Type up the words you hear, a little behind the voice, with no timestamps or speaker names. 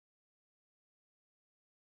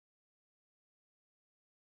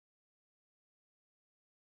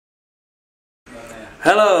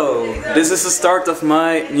Hello! This is the start of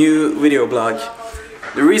my new video blog.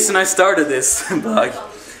 The reason I started this blog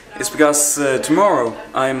is because tomorrow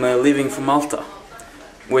I'm leaving for Malta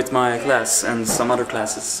with my class and some other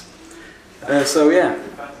classes. So yeah,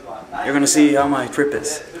 you're gonna see how my trip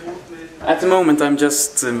is. At the moment I'm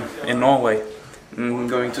just in Norway. I'm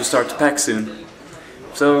going to start to pack soon.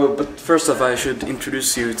 But first off I should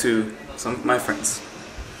introduce you to some of my friends.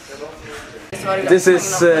 This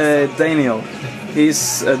is Daniel.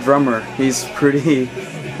 He's a drummer. He's pretty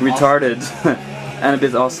retarded and a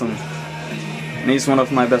bit awesome. And he's one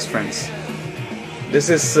of my best friends. This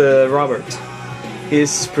is Robert.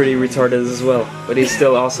 He's pretty retarded as well, but he's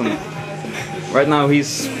still awesome. Right now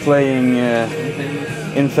he's playing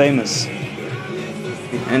Infamous.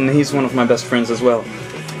 And he's one of my best friends as well.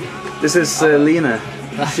 This is Lena.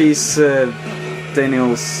 She's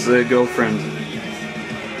Daniel's girlfriend.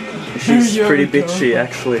 She's pretty bitchy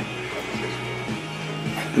actually.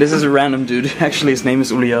 This is a random dude. Actually his name is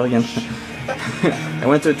Ole Jørgen. I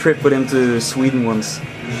went to a trip with him to Sweden once.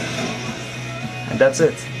 And that's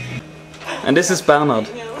it. And this is Bernard.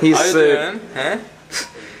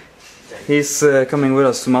 He's coming with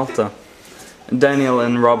us to Malta. Daniel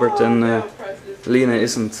and Robert and Lena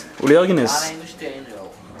isn't. Ole Jørgen is.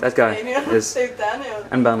 That guy is.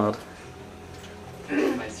 And Bernard.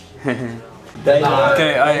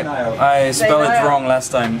 Okay, I spelled it wrong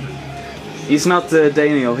last time. He's not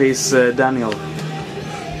Daniel, he's Daniel.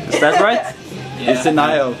 Is that right? He's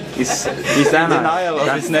denial. He's in denial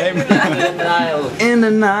of his name. In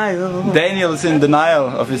denial. Daniel is in denial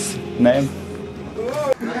of his name.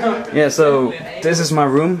 Yeah, so this is my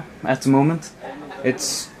room at the moment.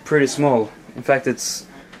 It's pretty small. In fact, it's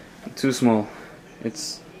too small.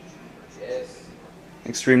 It's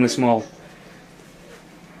extremely small.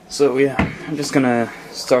 So yeah, I'm just gonna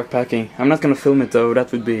start packing. I'm not gonna film it though,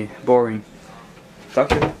 that would be boring. Talk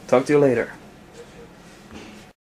to you later.